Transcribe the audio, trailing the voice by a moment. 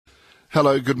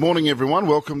Hello, good morning everyone.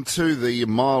 Welcome to the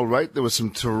mile rate. There was some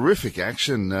terrific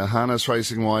action harness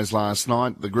racing-wise last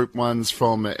night. The Group 1s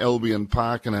from Albion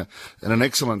Park and an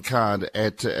excellent card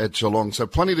at Geelong. So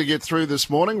plenty to get through this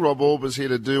morning. Rob Auber's here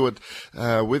to do it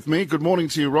with me. Good morning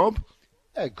to you, Rob.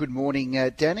 Good morning,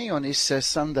 Danny, on this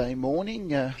Sunday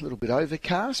morning. A little bit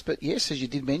overcast, but yes, as you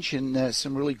did mention,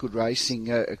 some really good racing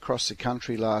across the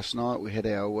country last night. We had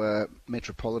our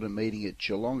Metropolitan meeting at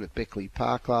Geelong at Beckley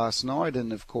Park last night,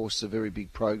 and of course a very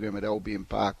big program at Albion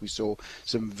Park. We saw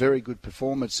some very good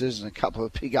performances and a couple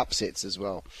of big upsets as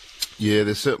well. Yeah,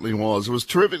 there certainly was. It was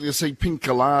terrific to see Pink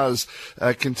Galars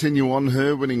continue on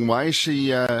her winning way. She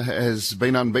has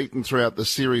been unbeaten throughout the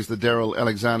series, the Daryl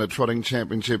Alexander Trotting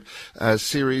Championship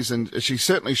series, and she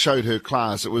certainly showed her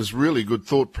class. It was really good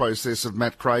thought process of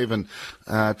Matt Craven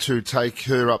to take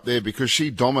her up there because she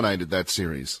dominated that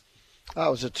series. Oh,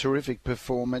 it was a terrific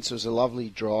performance. It was a lovely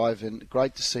drive, and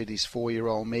great to see this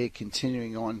 4-year-old mare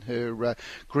continuing on her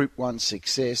Group 1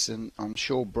 success. And I'm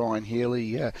sure Brian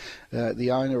Healy,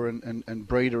 the owner and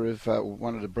breeder of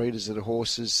one of the breeders of the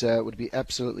horses, would be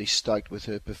absolutely stoked with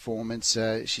her performance.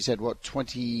 She's had,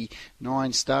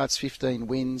 29 starts, 15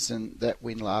 wins, and that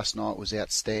win last night was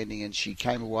outstanding. And she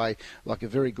came away like a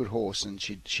very good horse, and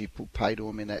she put pay to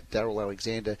him in that Daryl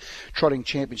Alexander Trotting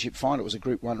Championship final. It was a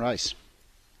Group 1 race.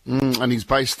 And he's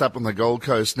based up on the Gold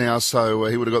Coast now, so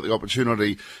he would have got the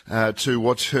opportunity to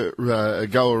watch her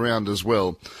go around as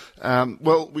well.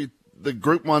 The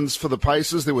Group 1s for the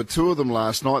Pacers, there were two of them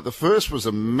last night. The first was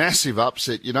a massive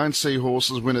upset. You don't see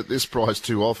horses win at this price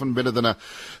too often, better than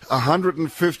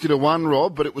 150 to 1,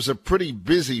 Rob, but it was a pretty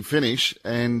busy finish,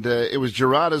 and it was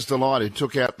Gerarda's Delight who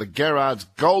took out the Garrard's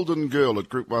Golden Girl at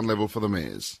Group 1 level for the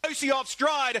mares. Lucy off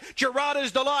stride,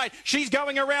 Gerarda's Delight. She's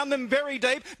going around them very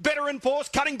deep. Better in force,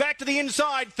 cutting back to the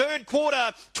inside. Third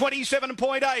quarter,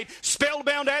 27.8.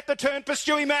 Spellbound at the turn for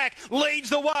Stewie Mack. Leads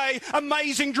the way.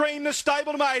 Amazing Dream, the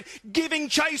stablemate. Giving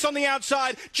chase on the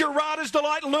outside. Gerarda's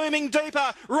Delight looming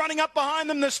deeper. Running up behind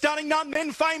them, the Stunning Nun,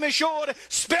 then Fame Assured.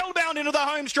 Spellbound into the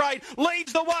home straight.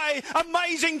 Leads the way.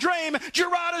 Amazing Dream.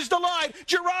 Gerarda's Delight.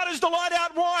 Gerarda's Delight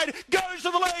out wide. Goes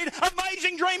to the lead.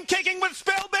 Amazing Dream kicking with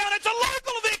Spellbound. It's a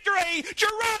local victory.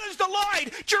 Gerarda's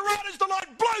Delight. Gerarda's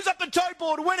Delight blows up the toe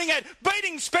board, winning it.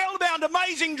 Beating Spellbound.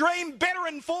 Amazing Dream. Better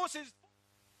in forces.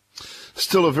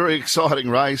 Still a very exciting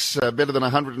race, better than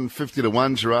 150 to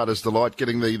 1, Gerarda's Delight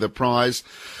getting the prize.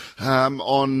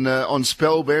 On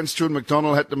Spellbound, Stuart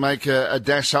McDonald had to make a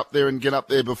dash up there and get up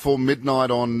there before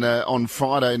midnight on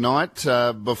Friday night,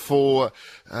 before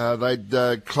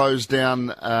they'd closed down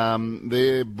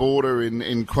their border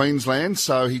in Queensland.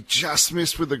 So he just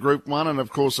missed with the Group 1, and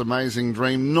of course Amazing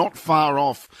Dream not far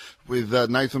off with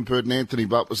Nathan Pert and Anthony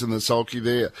Butt was in the sulky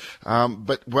there.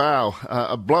 But wow,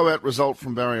 a blowout result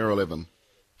from Barrier 11.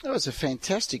 That was a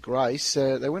fantastic race.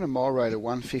 They went a mile rate of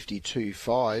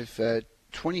 152.5.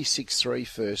 26.3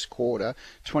 first quarter,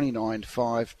 29.5,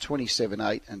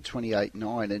 27.8 and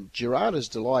 28.9. And Gerarda's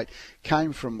Delight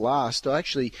came from last. I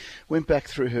actually went back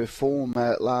through her form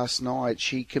last night.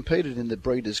 She competed in the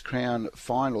Breeders' Crown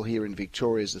final here in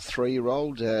Victoria as a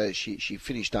 3-year-old. She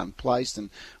finished unplaced and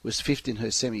was fifth in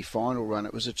her semi-final run.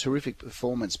 It was a terrific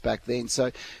performance back then.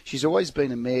 So she's always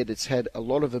been a mare that's had a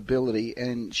lot of ability,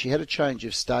 and she had a change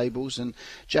of stables, and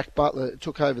Jack Butler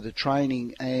took over the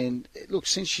training. And look,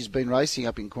 since she's been racing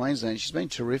up in Queensland, she's been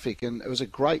terrific, and it was a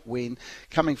great win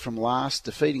coming from last,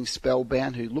 defeating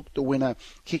Spellbound, who looked the winner,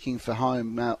 kicking for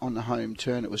home on the home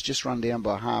turn. It was just run down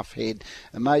by half head.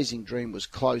 Amazing Dream was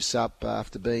close up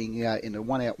after being in a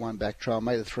 1 out 1 back trial,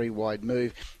 made a 3-wide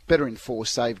move. Better in force,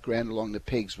 saved ground along the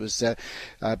pegs, was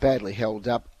badly held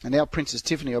up. And now Princess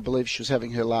Tiffany, I believe she was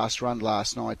having her last run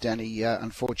last night. Danny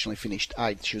unfortunately finished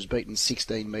 8th. She was beaten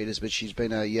 16 metres, but she's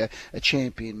been a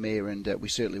champion mare, and we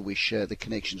certainly wish the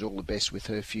Connections all the best with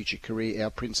her future career, our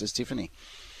Princess Tiffany.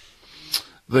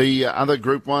 The other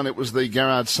Group 1, it was the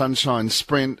Garrard Sunshine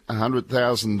Sprint,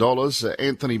 $100,000.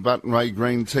 Anthony Butt and Ray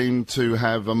Green team to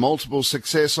have a multiple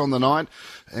success on the night.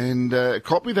 And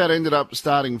Copy that ended up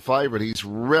starting favourite. He's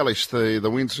relished the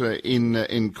winter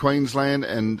in Queensland,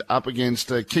 and up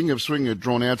against King of Swing, who'd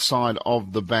drawn outside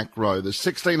of the back row. The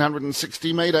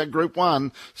 1,660 metre Group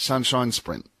 1 Sunshine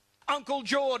Sprint. Uncle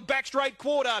Jord, back straight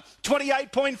quarter,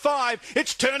 28.5.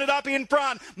 It's turn it up in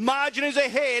front. Margin is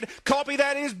ahead. Copy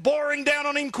that is boring down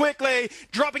on him quickly.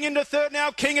 Dropping into third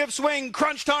now, King of Swing.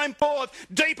 Crunch time fourth.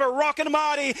 Deeper, Rockin'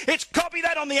 Marty. It's Copy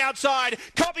that on the outside.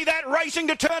 Copy that racing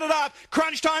to turn it up.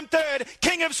 Crunch time third.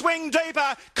 King of Swing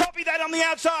deeper. Copy that on the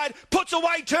outside. Puts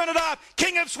away, turn it up.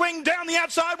 King of Swing down the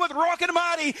outside with Rockin'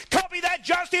 Marty. Copy that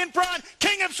just in front.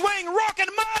 King of Swing,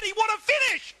 Rockin' Marty. What a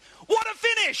finish! What a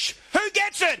finish! Who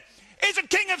gets it? Is it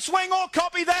King of Swing or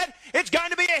copy that? It's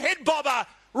going to be a head bobber.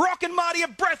 Rockin' Marty a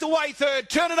breath away third.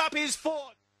 Turn it up is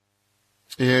fourth.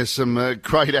 Yeah, some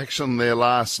great action there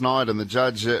last night, and the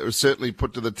judge was certainly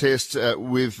put to the test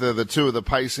with the two of the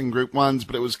pacing Group 1s,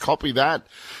 but it was Copy That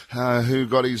who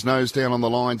got his nose down on the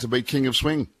line to beat King of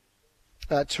Swing.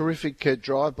 Terrific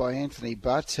drive by Anthony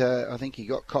Butt. I think he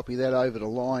got Copy That over the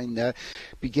line.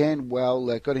 Began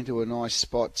well, got into a nice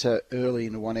spot early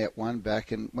in the 1 out 1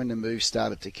 back, and when the move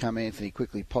started to come, Anthony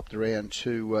quickly popped around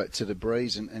to the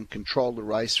breeze and controlled the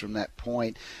race from that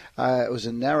point. It was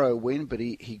a narrow win, but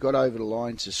he got over the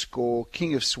line to score.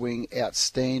 King of Swing,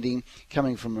 outstanding,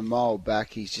 coming from a mile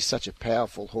back. He's just such a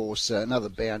powerful horse. Another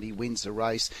bound, he wins the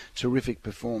race. Terrific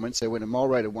performance. They went a mile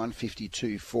rate of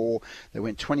 152.4. They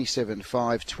went 27.5.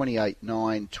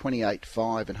 28.9,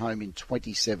 28.5 and home in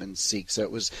 27.6. So it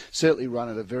was certainly run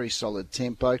at a very solid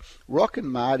tempo. Rockin'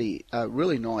 Marty, a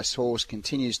really nice horse,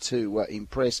 continues to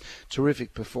impress.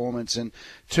 Terrific performance. And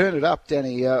Turn It Up,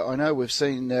 Danny, I know we've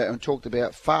seen and talked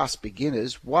about fast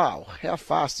beginners. Wow, how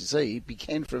fast is he? He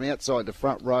began from outside the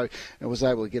front row and was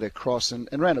able to get across and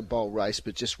ran a bold race,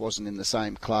 but just wasn't in the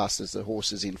same class as the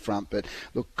horses in front. But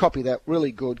look, Copy That,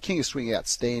 really good. King of Swing,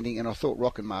 outstanding. And I thought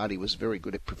Rockin' Marty was very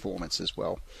good at performance as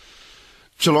well.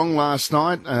 Geelong last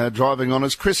night, driving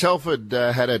honours. Chris Helford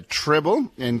had a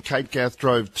treble, and Kate Gath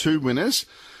drove 2 winners.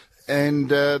 And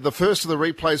the first of the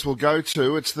replays we'll go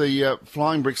to, it's the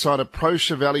Flying Brickside Pro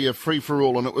Chevalier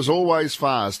Free-for-All, and it was always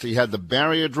fast. He had the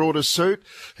barrier draw to suit,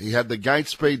 he had the gate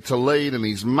speed to lead, and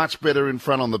he's much better in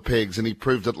front on the pegs, and he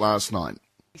proved it last night.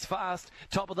 He's fast,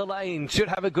 top of the lane, should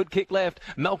have a good kick left.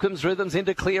 Malcolm's Rhythms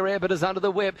into clear air, but is under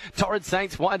the whip. Torrid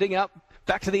Saints winding up.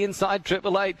 Back to the inside,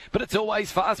 888, but it's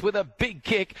always fast with a big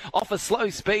kick. Off a slow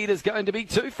speed is going to be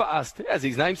too fast, as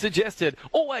his name suggested.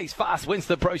 Always fast wins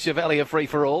the Pro Chevalier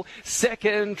Free-for-All.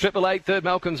 Second, 888, third,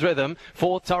 Malcolm's Rhythm.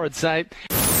 Fourth, Torrid Saint.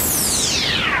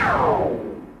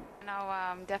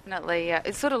 Definitely.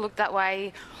 It sort of looked that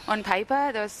way on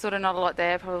paper. There was sort of not a lot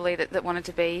there probably that wanted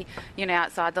to be,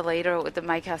 outside the leader or to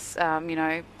make us,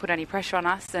 put any pressure on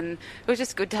us. And it was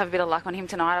just good to have a bit of luck on him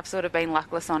tonight. I've sort of been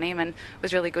luckless on him, and it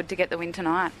was really good to get the win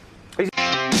tonight.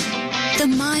 The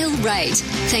Mile Rate,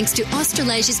 thanks to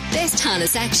Australasia's best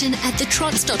harness action at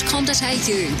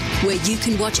thetrots.com.au, where you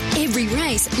can watch every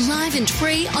race live and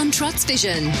free on Trots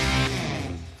Vision.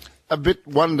 A bit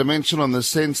one-dimensional in the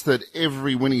sense that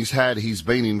every win he's had, he's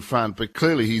been in front, but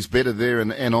clearly he's better there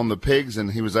and on the pegs,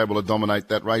 and he was able to dominate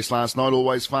that race last night,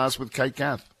 always fast with Kate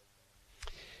Gath.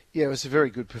 Yeah, it was a very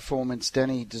good performance.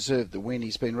 Danny deserved the win.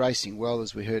 He's been racing well,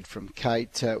 as we heard from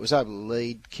Kate. Was able to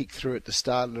lead, kick through at the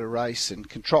start of the race and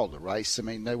control the race. I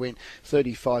mean, they went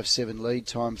 35.7 lead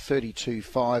time,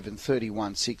 32.5 and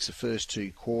 31.6 the first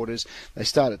 2 quarters. They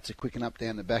started to quicken up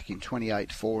down the back in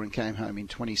 28.4 and came home in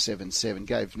 27.7.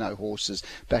 Gave no horses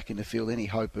back in the field any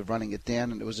hope of running it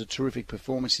down, and it was a terrific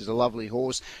performance. He's a lovely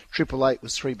horse. 888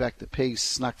 was 3 back the pegs,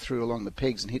 snuck through along the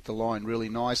pegs and hit the line really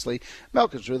nicely.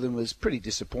 Malcolm's Rhythm was pretty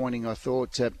disappointing, I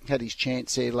thought. Had his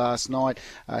chance there last night.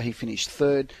 He finished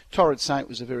 3rd. Torrid Saint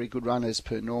was a very good run as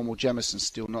per normal. Jamison's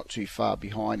still not too far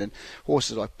behind, and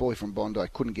horses like Boy from Bondi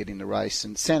couldn't get in the race.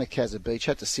 And Santa Casa Beach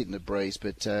had to sit in the breeze,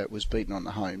 but was beaten on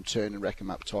the home turn, and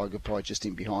Rackham Up Tiger Pride just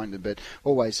in behind him. But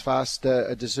always fast,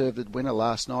 a deserved winner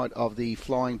last night of the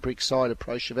Flying Brickside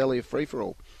Pro Chevalier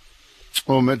Free-for-All.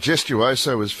 Well,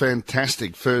 Majestuoso was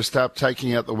fantastic first up,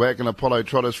 taking out the Wagon Apollo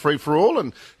Trotters Free-for-All,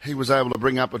 and he was able to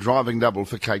bring up a driving double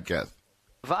for Kate Gath.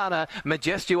 Varna,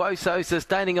 Majestuoso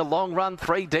sustaining a long run,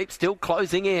 3 deep, still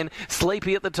closing in.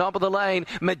 Sleepy at the top of the lane.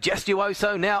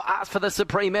 Majestuoso now asks for the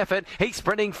supreme effort. He's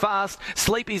sprinting fast.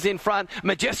 Sleepy's in front.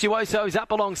 Majestuoso's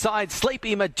up alongside.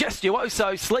 Sleepy,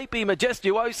 Majestuoso, Sleepy,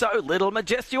 Majestuoso. Little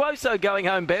Majestuoso going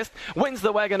home best. Wins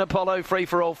the Wagon Apollo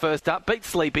Free-for-All first up. Beats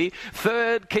Sleepy.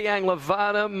 3rd, Kiang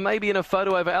Lavana, maybe in a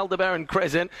photo over Aldebaran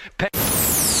Crescent.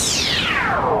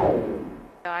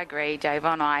 I agree,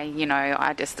 Javon.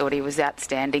 I just thought he was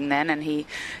outstanding then, and he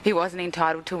wasn't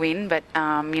entitled to win, but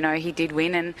he did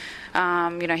win,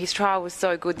 and his trial was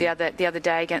so good the other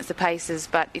day against the Pacers,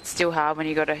 but it's still hard when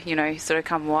you got to sort of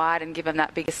come wide and give him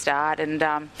that bigger start. And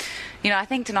I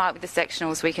think tonight with the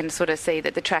sectionals we can sort of see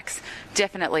that the track's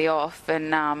definitely off,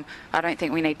 and I don't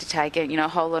think we need to take a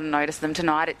whole lot of notice of them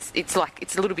tonight. It's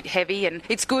a little bit heavy, and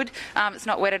it's good. It's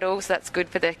not wet at all, so that's good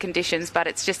for the conditions, but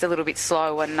it's just a little bit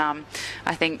slow, and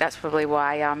I think that's probably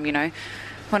why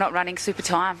we're not running super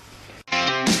time.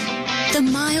 The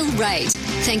Mile Rate,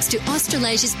 thanks to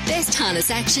Australasia's best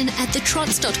harness action at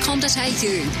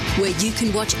thetrots.com.au, where you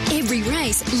can watch every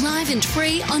race live and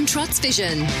free on Trots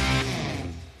Vision.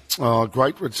 Oh,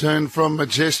 great return from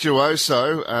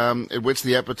Majestuoso. It whets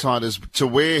the appetite as to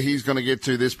where he's going to get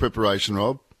to this preparation,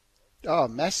 Rob. Oh,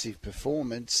 massive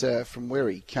performance from where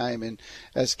he came. And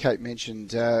as Kate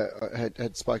mentioned, I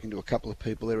had spoken to a couple of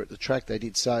people there at the track. They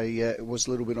did say it was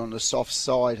a little bit on the soft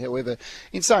side. However,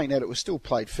 in saying that, it was still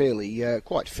played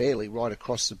quite fairly right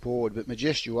across the board. But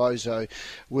Majestuoso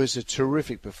was a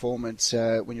terrific performance.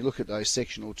 When you look at those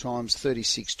sectional times,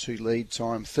 36.2 lead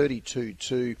time,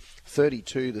 32.2,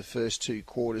 32 the first two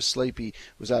quarters. Sleepy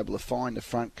was able to find the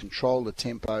front, control the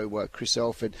tempo. Chris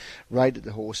Elford rated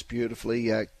the horse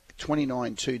beautifully.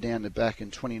 29.2 down the back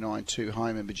and 29.2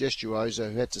 home, and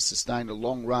Majestuoso, who had to sustain a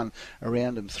long run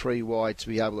around him 3 wide to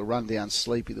be able to run down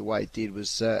Sleepy the way it did,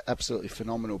 was absolutely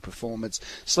phenomenal performance.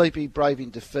 Sleepy, brave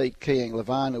in defeat. Kiang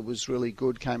Lavana was really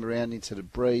good, came around into the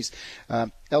breeze.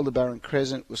 Aldebaran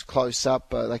Crescent was close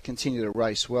up. They continue to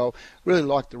race well. Really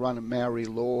like the run of Maori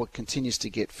Law. Continues to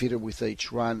get fitter with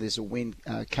each run. There's a win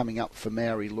coming up for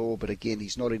Maori Law, but again,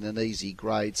 he's not in an easy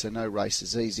grade, so no race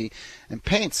is easy. And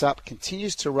Pants Up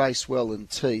continues to race well and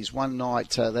tease. One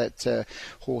night that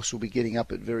horse will be getting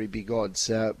up at very big odds,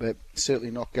 but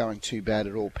certainly not going too bad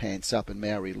at all, Pants Up and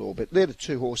Maori Law. But they're the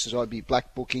two horses I'd be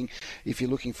black booking if you're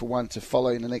looking for one to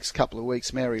follow in the next couple of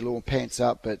weeks, Maori Law and Pants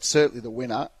Up, but certainly the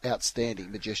winner, outstanding,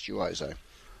 Majestuoso.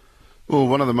 Well,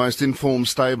 one of the most informed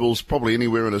stables probably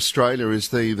anywhere in Australia is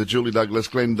the Julie Douglas,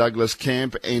 Glenn Douglas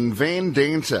camp, and Van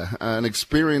Danter, an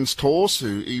experienced horse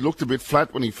who he looked a bit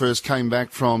flat when he first came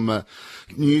back from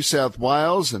New South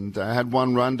Wales and had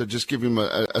one run to just give him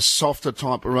a softer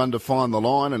type of run to find the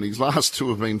line, and his last two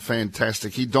have been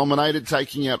fantastic. He dominated,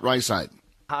 taking out race 8.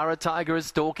 Sahara Tiger is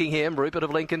stalking him. Rupert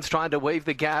of Lincoln's trying to weave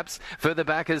the gaps. Further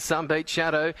back is Sunbeat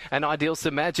Shadow and Ideal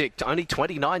Some Magic. Only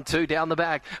 29.2 down the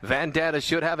back. Van Danter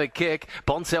should have a kick.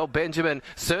 Bonsell Benjamin.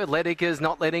 Sir Ledick is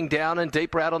not letting down and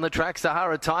deeper out on the track.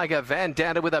 Sahara Tiger. Van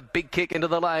Danter with a big kick into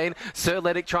the lane. Sir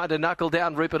Ledick trying to knuckle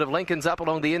down. Rupert of Lincoln's up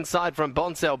along the inside from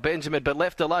Bonsell Benjamin, but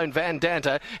left alone Van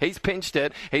Danter. He's pinched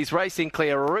it. He's racing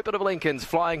clear. Rupert of Lincoln's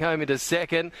flying home into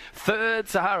second. Third,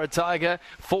 Sahara Tiger.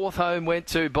 Fourth home went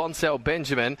to Bonsell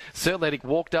Benjamin. Sir Ledick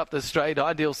walked up the straight.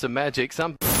 Ideal Some Magic. You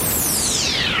have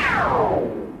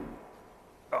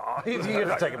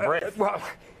to take a breath. Well,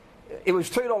 it was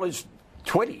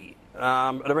 $2.20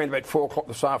 at around about 4 o'clock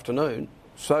this afternoon.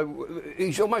 So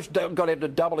he's almost got out to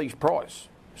double his price.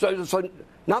 So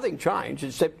nothing changed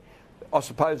except, I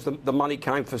suppose, the money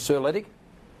came for Sir Ledick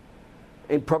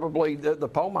and probably the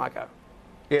pole marker.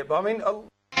 Yeah, I mean...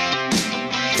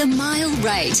 The Mile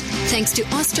Rate, thanks to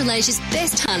Australasia's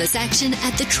best harness action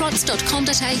at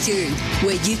thetrots.com.au,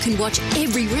 where you can watch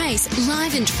every race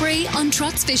live and free on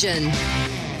Trots Vision.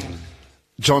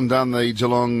 John Dunn, the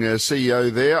Geelong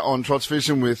CEO there on Trots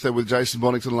Vision with Jason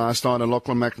Bonington last night, and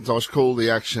Lachlan McIntosh called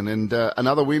the action. And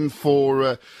another win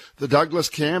for the Douglas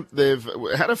camp. They've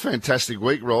had a fantastic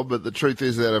week, Rob, but the truth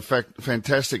is they had a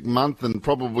fantastic month and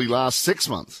probably last 6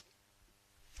 months.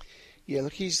 Yeah,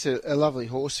 look, he's a lovely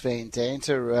horse, Van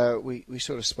Danter. We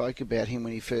sort of spoke about him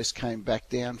when he first came back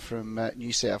down from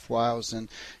New South Wales, and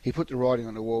he put the writing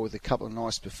on the wall with a couple of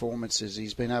nice performances.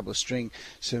 He's been able to string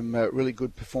some really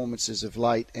good performances of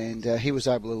late, and he was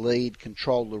able to lead,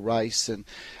 control the race, and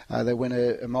they went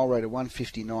a mile rate of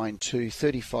 159.2,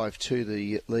 35.2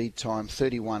 the lead time,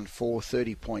 31.4,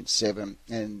 30.7,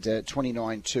 and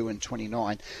 29.2 and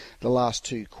 29 the last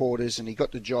two quarters, and he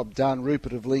got the job done.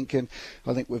 Rupert of Lincoln,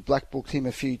 I think we've blackbooked him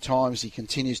a few times. He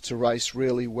continues to race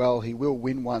really well. He will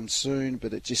win one soon,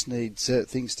 but it just needs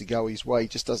things to go his way. He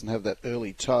just doesn't have that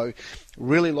early toe.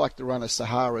 Really like the run of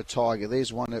Sahara Tiger.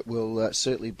 There's one that will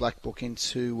certainly blackbook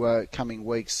into coming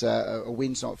weeks. A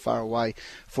win's not far away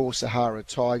for Sahara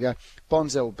Tiger.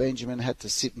 Bonsell Benjamin had to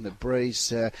sit in the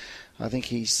breeze. I think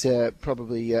he's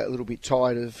probably a little bit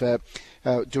tired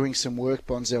of doing some work,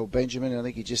 Bonsell Benjamin. I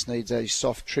think he just needs those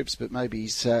soft trips, but maybe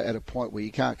he's at a point where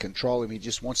you can't control him. He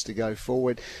just wants to go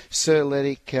forward. Sir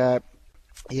Ledick,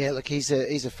 yeah, look, he's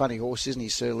a funny horse, isn't he,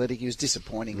 Sir Ledick? He was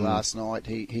disappointing last night.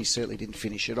 He certainly didn't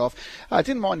finish it off. I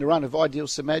didn't mind the run of Ideal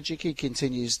Some Magic. He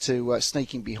continues to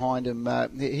sneak in behind him.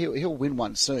 He'll win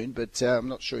one soon, but I'm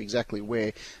not sure exactly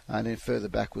where. And then further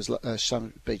back was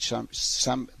Some Beach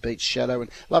Shadow. And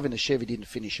Loving the Chevy didn't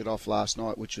finish it off last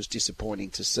night, which was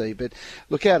disappointing to see. But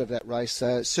look out of that race.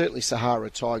 Certainly Sahara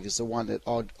Tiger's the one that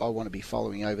I want to be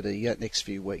following over the next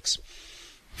few weeks.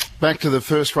 Back to the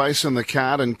first race on the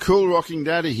card, and Cool Rocking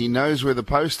Daddy, he knows where the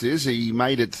post is. He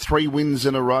made it 3 wins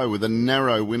in a row with a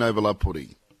narrow win over La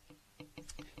Putty.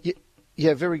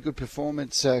 Yeah, very good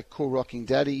performance. Cool Rocking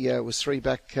Daddy was 3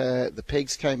 back. The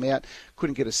pegs came out,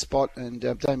 couldn't get a spot, and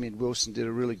Damien Wilson did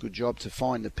a really good job to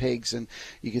find the pegs. And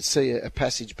you could see a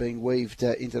passage being weaved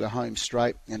into the home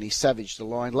straight, and he savaged the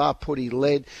line. La Putty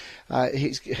led.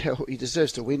 He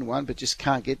deserves to win one, but just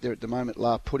can't get there at the moment.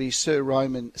 La Putty. Sir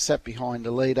Roman sat behind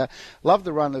the leader. Love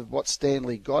the run of what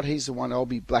Stanley got. He's the one I'll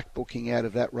be black booking out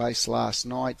of that race last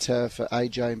night for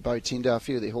AJ and Bo Tinder. A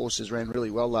few of their horses ran really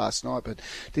well last night, but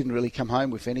didn't really come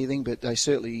home with anything, but they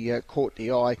certainly caught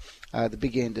the eye. The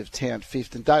big end of town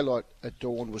fifth, and Daylight at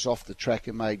Dawn was off the track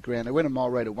and made ground. They went a mile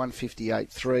rate of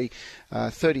 158.3,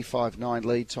 35.9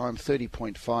 lead time,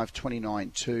 30.5,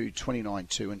 29.2,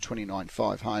 29.2 and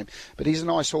 29.5 home. But he's a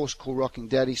nice horse called Rocking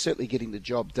Daddy, certainly getting the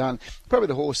job done. Probably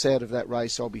the horse out of that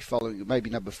race I'll be following, maybe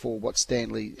number 4, What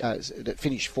Stanley, that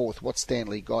finished fourth, What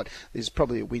Stanley got. There's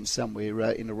probably a win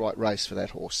somewhere in the right race for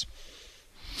that horse.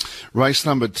 Race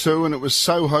number 2, and it was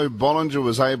Soho Bollinger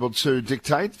was able to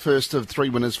dictate. First of 3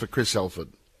 winners for Chris Elford.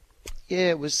 Yeah,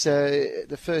 it was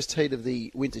the first heat of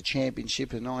the Winter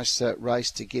Championship, a nice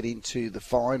race to get into the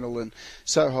final, and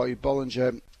Soho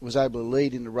Bollinger was able to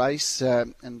lead in the race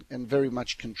and very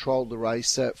much controlled the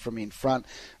race from in front.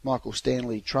 Michael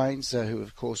Stanley trains, who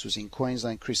of course was in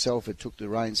Queensland. Chris Elford took the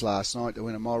reins last night to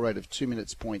win a mile rate of 2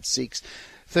 minutes, 0.6,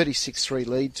 36.3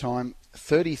 lead time.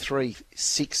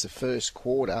 33.6 the first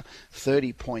quarter,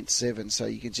 30.7. So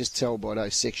you can just tell by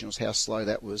those sectionals how slow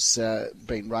that was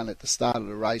being run at the start of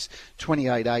the race.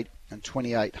 28.8 and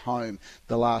 28 home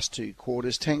the last 2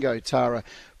 quarters. Tango Tara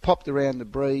popped around the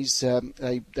breeze.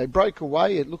 They broke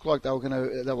away. It looked like they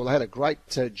had a great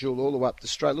duel all the way up the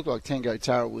straight. It looked like Tango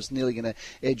Tara was nearly going to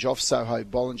edge off Soho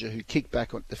Bollinger, who kicked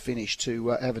back on the finish to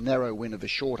have a narrow win of a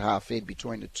short half head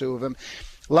between the two of them.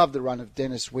 Love the run of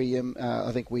Dennis William.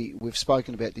 I think we've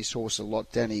spoken about this horse a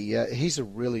lot, Danny. He's a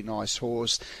really nice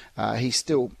horse. He's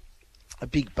still a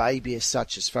big baby as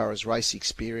such as far as race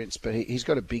experience, but he's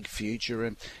got a big future,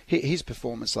 and his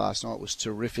performance last night was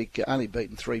terrific. Only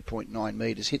beaten 3.9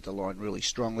 metres, hit the line really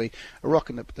strongly. A rock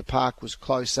in the park was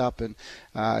close up, and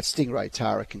Stingray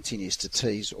Tara continues to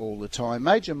tease all the time.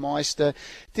 Major Meister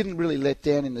didn't really let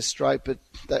down in the straight, but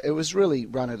it was really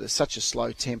run at such a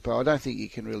slow tempo. I don't think you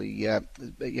can really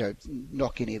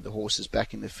knock any of the horses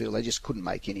back in the field. They just couldn't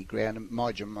make any ground, and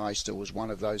Major Meister was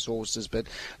one of those horses. But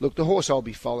look, the horse I'll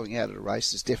be following out of the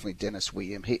race is definitely Dennis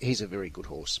William. He's a very good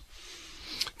horse.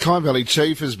 Kai Valley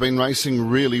Chief has been racing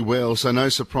really well, so no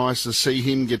surprise to see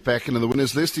him get back into the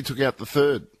winners list. He took out the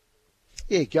 3rd.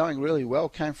 Yeah, going really well.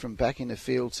 Came from back in the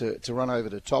field to run over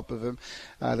the top of them.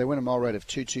 They went a mile rate of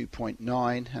 22.9,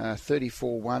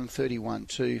 34.1,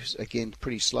 31.2. Again,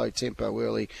 pretty slow tempo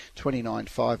early,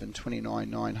 29.5 and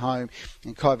 29.9 home.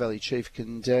 And Kai Valley Chief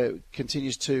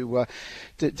continues to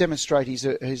demonstrate he's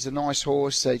a nice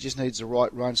horse. He just needs the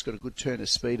right run. He's got a good turn of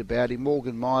speed about him.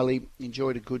 Morgan Miley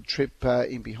enjoyed a good trip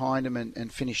in behind him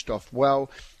and finished off well.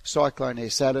 Cyclone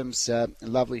S. Adams, a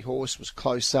lovely horse, was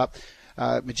close up.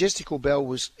 Majestical Bell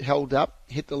was held up,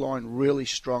 hit the line really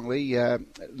strongly.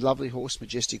 Lovely horse,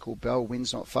 Majestical Bell.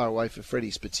 Wins not far away for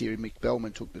Freddie Spiteri. Mick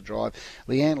Bellman took the drive.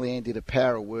 Leanne did a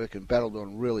power of work and battled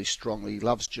on really strongly.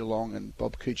 Loves Geelong, and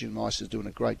Bob Kuchenmeister's doing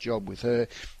a great job with her.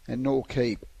 And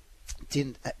Norquay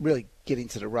didn't really get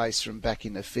into the race from back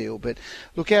in the field. But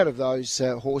look, out of those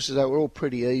horses, they were all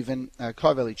pretty even.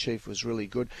 Kai Valley Chief was really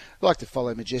good. I'd like to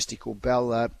follow Majestical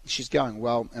Bell. She's going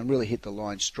well and really hit the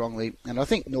line strongly. And I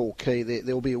think Norquay,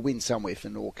 there'll be a win somewhere for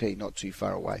Norquay, not too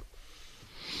far away.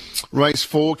 Race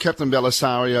 4, Captain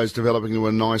Belisario is developing into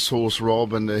a nice horse,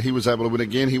 Rob, and he was able to win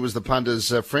again. He was the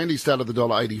punter's friend. He started the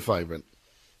 $1.80 favourite.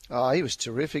 Oh, he was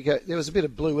terrific. There was a bit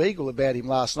of Blue Eagle about him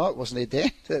last night, wasn't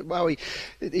there, Dan? Well,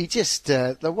 he just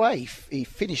the way he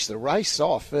finished the race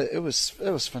off, it was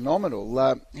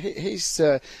phenomenal.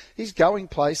 He's going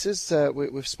places.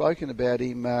 We've spoken about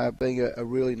him being a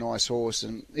really nice horse,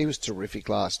 and he was terrific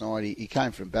last night. He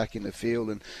came from back in the field,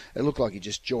 and it looked like he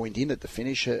just joined in at the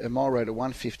finish. A mile rate of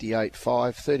 158.5,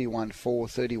 31.4,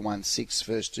 31.6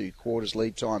 first 2 quarters.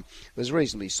 Lead time was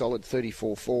reasonably solid,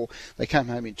 34.4. They came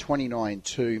home in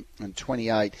 29.2 and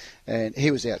 28, and he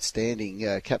was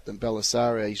outstanding. Captain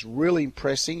Belisario, he's really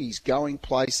impressing. He's going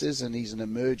places, and he's an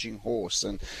emerging horse,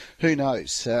 and who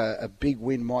knows, a big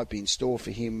win might be in store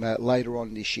for him later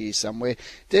on this year somewhere.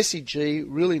 Desi G,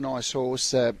 really nice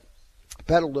horse.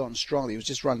 battled on strongly. He was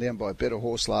just run down by a better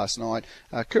horse last night.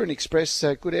 Current Express,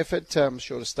 good effort. I'm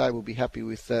sure the stable will be happy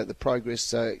with the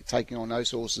progress taking on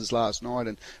those horses last night,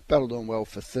 and battled on well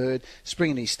for third.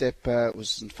 Spring in his step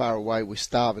wasn't far away with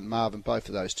Starve and Marvin. Both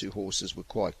of those two horses were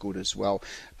quite good as well.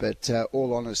 But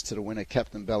all honours to the winner,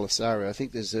 Captain Belisario. I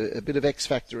think there's a bit of X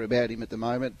factor about him at the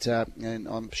moment, and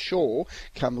I'm sure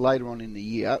come later on in the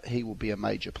year he will be a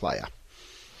major player.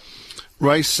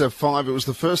 Race 5, it was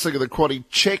the first leg of the quaddie.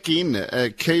 Check in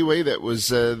Kiwi that was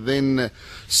then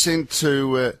sent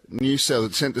to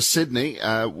sent to Sydney.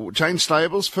 Jane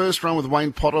Stables, first run with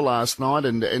Wayne Potter last night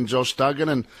and Josh Duggan,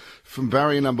 and from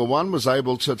barrier number 1 was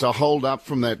able to hold up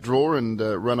from that draw and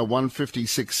run a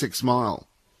 156.6 mile.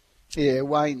 Yeah,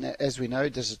 Wayne, as we know,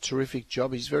 does a terrific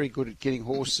job. He's very good at getting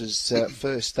horses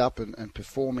first up and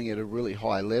performing at a really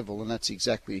high level, and that's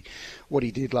exactly what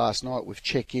he did last night with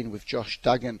check-in with Josh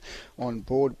Duggan on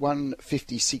board.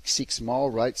 156.6 mile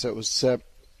rate, so it was...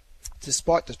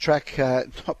 despite the track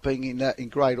not being in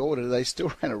great order, they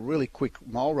still ran a really quick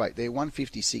mile rate there,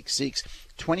 156.6,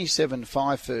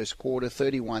 27.5 first quarter,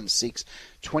 31.6,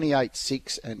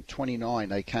 28.6 and 29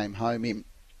 they came home in.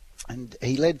 And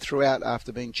he led throughout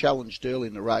after being challenged early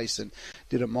in the race and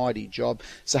did a mighty job.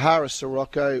 Sahara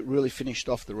Sirocco really finished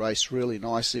off the race really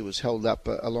nicely, was held up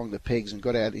along the pegs and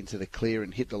got out into the clear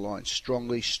and hit the line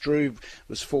strongly. Struve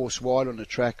was forced wide on the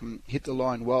track and hit the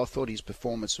line well. I thought his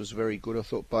performance was very good. I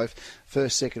thought both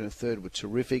first, second and third were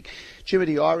terrific. Jimmy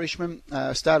the Irishman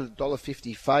started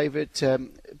 $1.50 favourite. A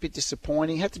bit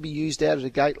disappointing. Had to be used out of the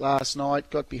gate last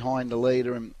night. Got behind the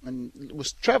leader and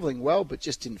was travelling well but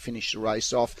just didn't finish the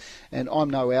race off. And I'm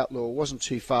No Outlaw wasn't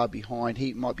too far behind.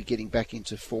 He might be getting back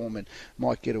into form and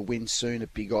might get a win soon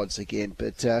at big odds again.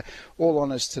 But all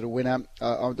honours to the winner.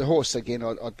 The horse, again,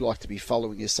 I'd like to be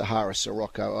following is Sahara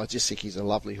Sirocco. I just think he's a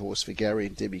lovely horse for Gary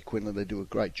and Debbie Quinlan. They do a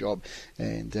great job.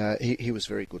 And he was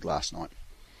very good last night.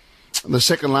 The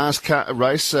second last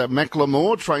race,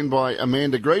 Macklemore, trained by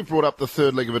Amanda Grieve, brought up the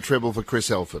third leg of a treble for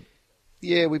Chris Elford.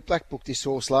 Yeah, we black booked this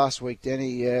horse last week,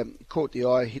 Danny. Caught the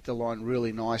eye, hit the line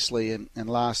really nicely, and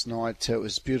last night it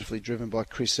was beautifully driven by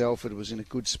Chris Elford. It was in a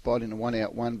good spot in a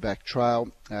 1-out, 1-back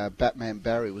trail. Batman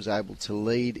Barry was able to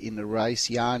lead in the race.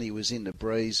 Yarny was in the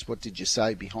breeze. What did you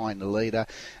say behind the leader?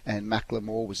 And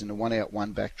Macklemore was in a 1-out,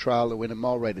 1-back trail. They went a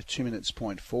mile rate of 2 minutes,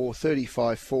 0.4,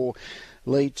 35.4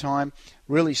 lead time.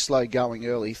 Really slow going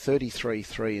early,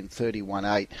 33.3 and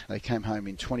 31.8. They came home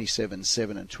in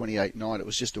 27.7 and 28.9. It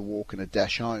was just a walk and a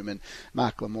dash home, and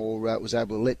Mark Lamore was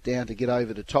able to let down to get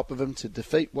over the top of them to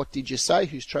defeat What Did You Say,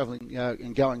 who's travelling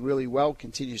and going really well,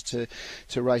 continues to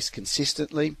race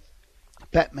consistently.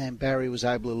 Batman Barry was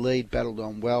able to lead, battled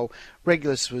on well.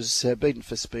 Regulus was beaten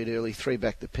for speed early, 3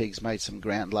 back the pegs, made some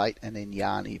ground late, and then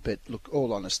Yarny. But look,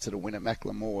 all honest to the winner,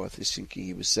 Macklemore. I think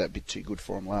he was a bit too good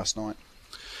for him last night.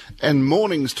 And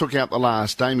Mornings took out the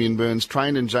last. Damien Burns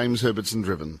trained and James Herbertson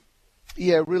driven.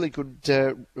 Yeah, really good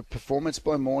performance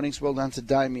by Mornings. Well done to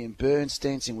Damien Burns.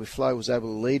 Dancing with Flow was able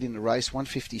to lead in the race.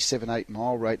 157.8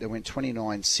 mile rate. They went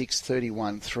 29.6,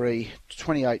 31.3,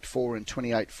 28.4 and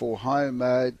 28.4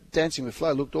 home. Dancing with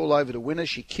Flow looked all over the winner.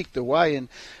 She kicked away and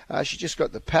she just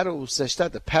got the paddles. They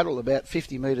started to paddle about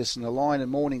 50 metres from the line.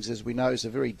 And Mornings, as we know, is a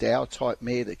very Dow-type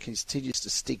mare that continues to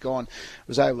stick on.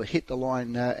 Was able to hit the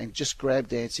line and just grab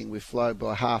Dancing with Flow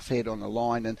by half head on the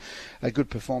line. And a good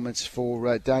performance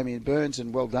for Damien Burns.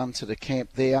 And well done to the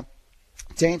camp there.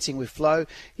 Dancing with Flow,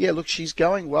 yeah, look, she's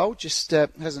going well, just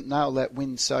hasn't nailed that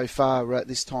win so far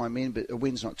this time in, but a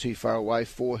win's not too far away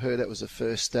for her. That was the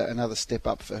first, another step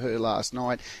up for her last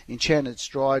night. Enchanted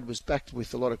Stride was backed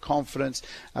with a lot of confidence,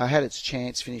 had its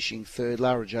chance finishing third.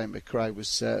 Lara Jane McRae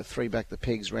was 3 back the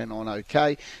pegs, ran on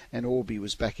okay, and Auber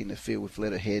was back in the field with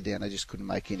let her hair down. They just couldn't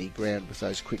make any ground with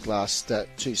those quick last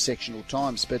 2 sectional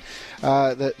times, but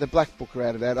the Black Book are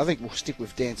out of that. I think we'll stick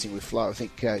with Dancing with Flow. I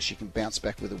think she can bounce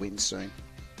back with a win soon.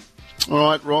 All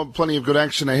right, Rob, plenty of good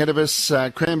action ahead of us.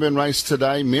 Cranbourne race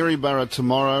today, Maryborough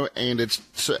tomorrow, and it's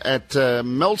at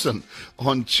Melton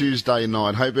on Tuesday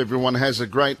night. Hope everyone has a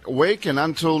great week, and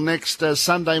until next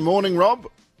Sunday morning, Rob.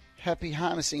 Happy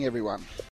harnessing, everyone.